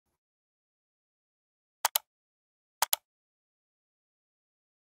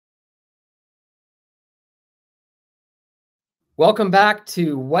Welcome back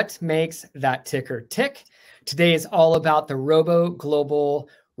to What Makes That Ticker Tick. Today is all about the ROBO Global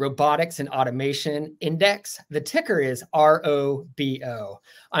Robotics and Automation Index. The ticker is ROBO.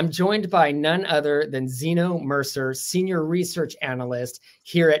 I'm joined by none other than Zeno Mercer, Senior Research Analyst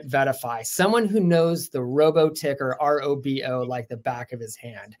here at VettaFi, someone who knows the Robo ticker ROBO like the back of his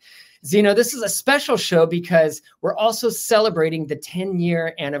hand. Zeno, this is a special show because we're also celebrating the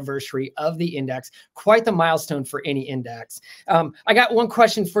 10-year anniversary of the index, quite the milestone for any index. I got one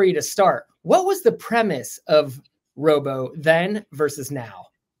question for you to start. What was the premise of Robo then versus now?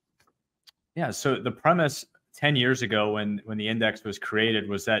 Yeah, so the premise 10 years ago when the index was created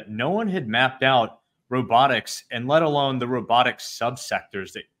was that no one had mapped out robotics, and let alone the robotics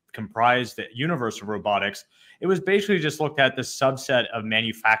subsectors that comprise the universe of robotics. It was basically just looked at the subset of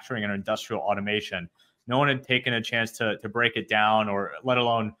manufacturing and industrial automation. No one had taken a chance to break it down, or let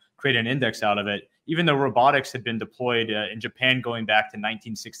alone create an index out of it, even though robotics had been deployed in Japan going back to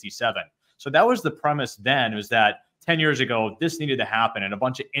 1967. So that was the premise then, was that 10 years ago, this needed to happen. And a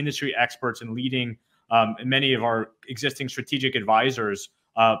bunch of industry experts and leading many of our existing strategic advisors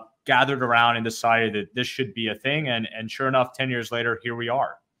gathered around and decided that this should be a thing. And sure enough, 10 years later, here we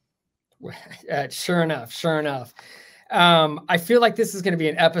are. Sure enough. I feel like this is going to be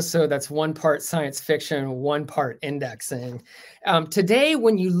an episode that's one part science fiction, one part indexing. Today,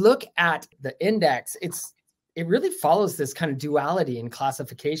 when you look at the index, it really follows this kind of duality in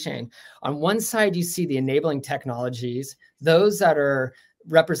classification. On one side, you see the enabling technologies, those that are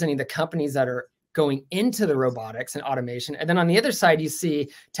representing the companies that are going into the robotics and automation. And then on the other side, you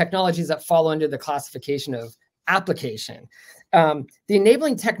see technologies that fall under the classification of application. The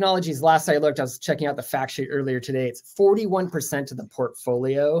enabling technologies, last I looked, I was checking out the fact sheet earlier today, it's 41% of the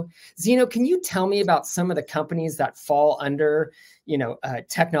portfolio. Zeno, can you tell me about some of the companies that fall under,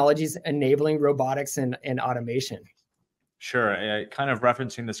 technologies enabling robotics and automation? Sure. Kind of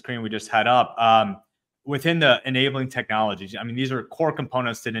referencing the screen we just had up, within the enabling technologies, I mean, these are core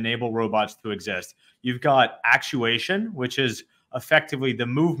components that enable robots to exist. You've got actuation, which is effectively the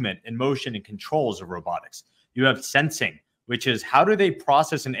movement and motion and controls of robotics. You have sensing, which is how do they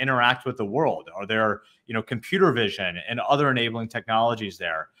process and interact with the world? Are there, computer vision and other enabling technologies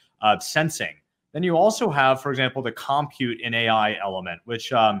there? Sensing. Then you also have, for example, the compute and AI element,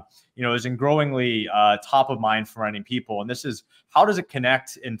 which is growingly top of mind for many people. And this is how does it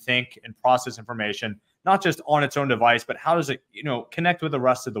connect and think and process information, not just on its own device, but how does it connect with the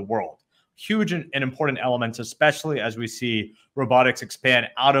rest of the world? Huge and important elements, especially as we see robotics expand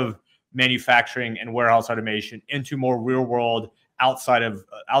out of manufacturing and warehouse automation into more real world outside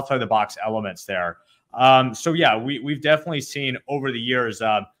the box elements there. So yeah, we've definitely seen over the years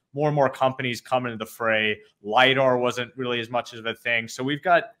more and more companies come into the fray. LiDAR wasn't really as much of a thing. So we've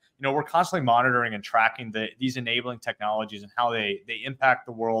got, we're constantly monitoring and tracking these enabling technologies and how they impact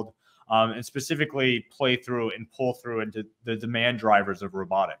the world, and specifically play through and pull through into the demand drivers of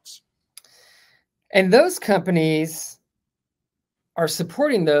robotics. And those companies are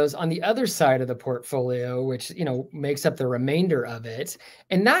supporting those on the other side of the portfolio, which makes up the remainder of it.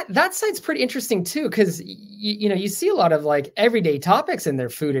 And that side's pretty interesting too, because you see a lot of like everyday topics in there: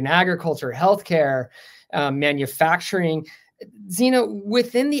 food and agriculture, healthcare, manufacturing. Zeno,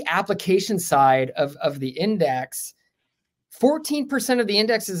 within the application side of the index, 14% of the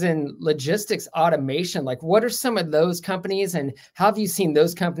index is in logistics automation. Like, what are some of those companies, and how have you seen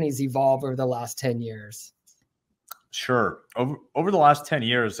those companies evolve over the last 10 years? Sure. Over the last 10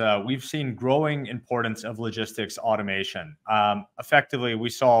 years, we've seen growing importance of logistics automation. Effectively, we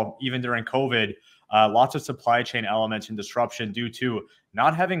saw even during COVID, lots of supply chain elements and disruption due to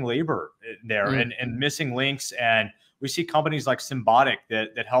not having labor there and missing links. And we see companies like Symbotic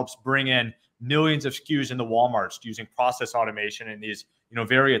that helps bring in millions of SKUs into Walmarts using process automation in these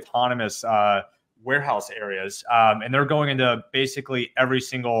very autonomous warehouse areas. And they're going into basically every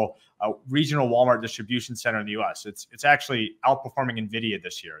single regional Walmart distribution center in the US. It's actually outperforming NVIDIA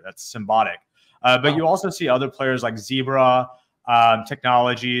this year. That's Symbotic. But you also see other players like Zebra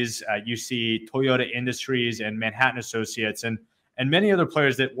Technologies. You see Toyota Industries and Manhattan Associates and many other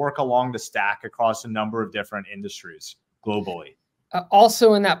players that work along the stack across a number of different industries globally.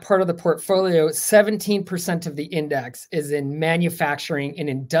 Also in that part of the portfolio, 17% of the index is in manufacturing and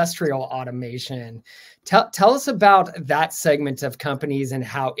industrial automation. Tell us about that segment of companies and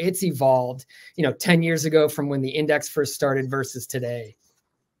how it's evolved, 10 years ago from when the index first started versus today.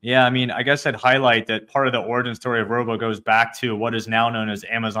 Yeah, I mean, I guess I'd highlight that part of the origin story of Robo goes back to what is now known as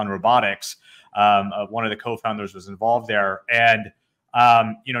Amazon Robotics. One of the co-founders was involved there. And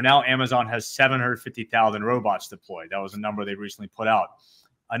now Amazon has 750,000 robots deployed. That was a number they recently put out.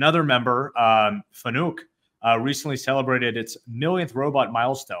 Another member, Fanuc, recently celebrated its millionth robot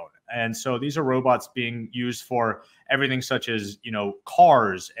milestone. And so these are robots being used for everything such as,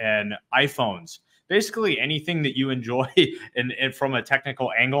 cars and iPhones. Basically anything that you enjoy and from a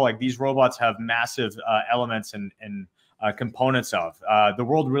technical angle, like these robots have massive elements and components of. The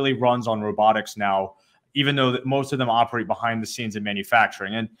world really runs on robotics now, even though most of them operate behind the scenes in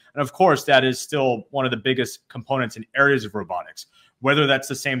manufacturing. And of course, that is still one of the biggest components in areas of robotics. Whether that's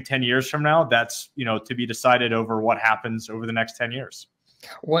the same 10 years from now, that's to be decided over what happens over the next 10 years.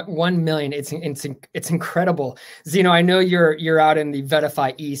 1 million. It's incredible. Zeno, I know you're out in the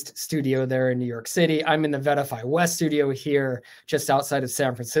VettaFi East studio there in New York City. I'm in the VettaFi West studio here, just outside of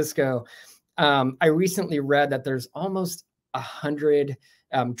San Francisco. I recently read that there's almost 100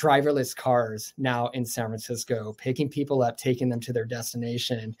 driverless cars now in San Francisco, picking people up, taking them to their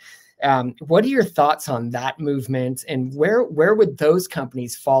destination. What are your thoughts on that movement, and where would those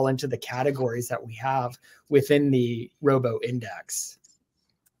companies fall into the categories that we have within the Robo Index?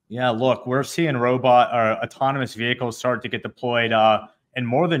 Yeah, look, we're seeing robot or autonomous vehicles start to get deployed in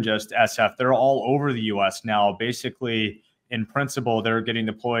more than just SF. They're all over the US now. Basically, in principle, they're getting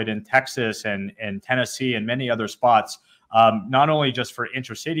deployed in Texas and Tennessee and many other spots, not only just for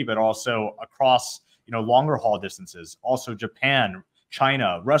intercity, but also across longer haul distances, also Japan,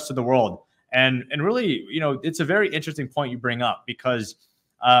 China, rest of the world. And really, it's a very interesting point you bring up because,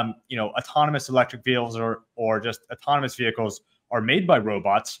 autonomous electric vehicles or just autonomous vehicles are made by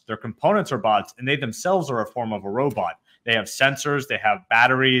robots. Their components are bots, and they themselves are a form of a robot. They have sensors, they have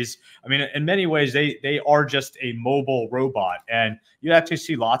batteries. I mean, in many ways, they are just a mobile robot. And you actually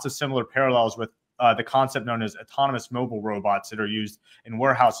see lots of similar parallels with the concept known as autonomous mobile robots that are used in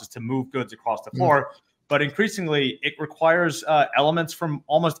warehouses to move goods across the floor. But increasingly, it requires elements from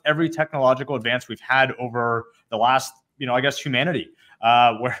almost every technological advance we've had over the last, humanity,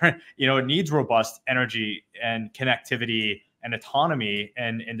 where, it needs robust energy and connectivity and autonomy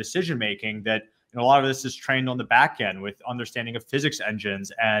and decision-making that, a lot of this is trained on the back end with understanding of physics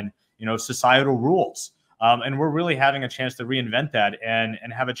engines and, societal rules. And we're really having a chance to reinvent that and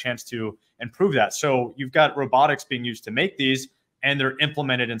have a chance to improve that. So you've got robotics being used to make these, and they're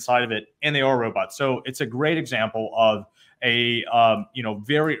implemented inside of it, and they are robots. So it's a great example of a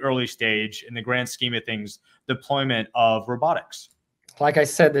very early stage in the grand scheme of things deployment of robotics. Like I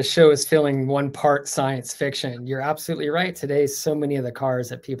said, the show is feeling one part science fiction. You're absolutely right. Today, so many of the cars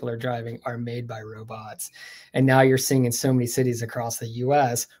that people are driving are made by robots. And now you're seeing in so many cities across the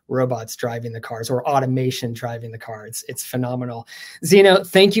US, robots driving the cars or automation driving the cars. It's phenomenal. Zeno,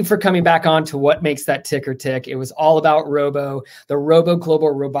 thank you for coming back on to What Makes That Ticker Tick. It was all about Robo, the Robo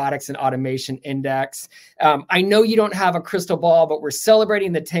Global Robotics and Automation Index. I know you don't have a crystal ball, but we're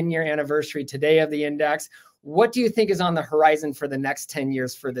celebrating the 10-year anniversary today of the index. What do you think is on the horizon for the next 10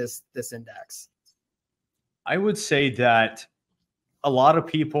 years for this index? I would say that a lot of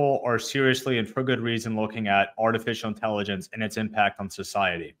people are seriously and for good reason looking at artificial intelligence and its impact on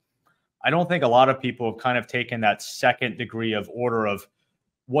society. I don't think a lot of people have kind of taken that second degree of order of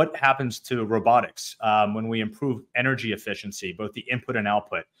what happens to robotics when we improve energy efficiency, both the input and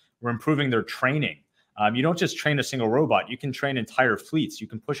output. We're improving their training. You don't just train a single robot. You can train entire fleets. You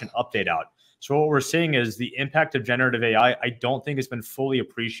can push an update out. So what we're seeing is the impact of generative AI, I don't think has been fully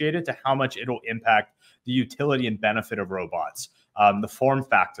appreciated to how much it'll impact the utility and benefit of robots, the form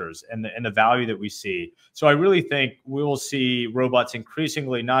factors and the value that we see. So I really think we will see robots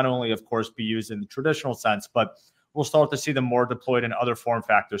increasingly, not only, of course, be used in the traditional sense, but we'll start to see them more deployed in other form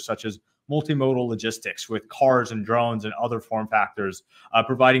factors, such as multimodal logistics with cars and drones and other form factors,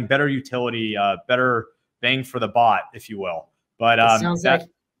 providing better utility, better bang for the bot, if you will. But I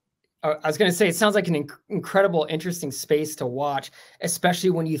was going to say, it sounds like an incredible, interesting space to watch,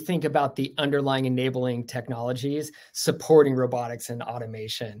 especially when you think about the underlying enabling technologies supporting robotics and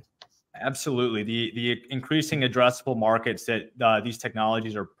automation. Absolutely. The increasing addressable markets that these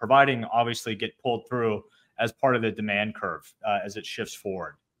technologies are providing obviously get pulled through as part of the demand curve as it shifts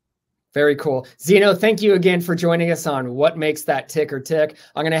forward. Very cool. Zeno, thank you again for joining us on What Makes That Ticker Tick.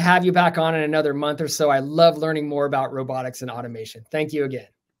 I'm going to have you back on in another month or so. I love learning more about robotics and automation. Thank you again.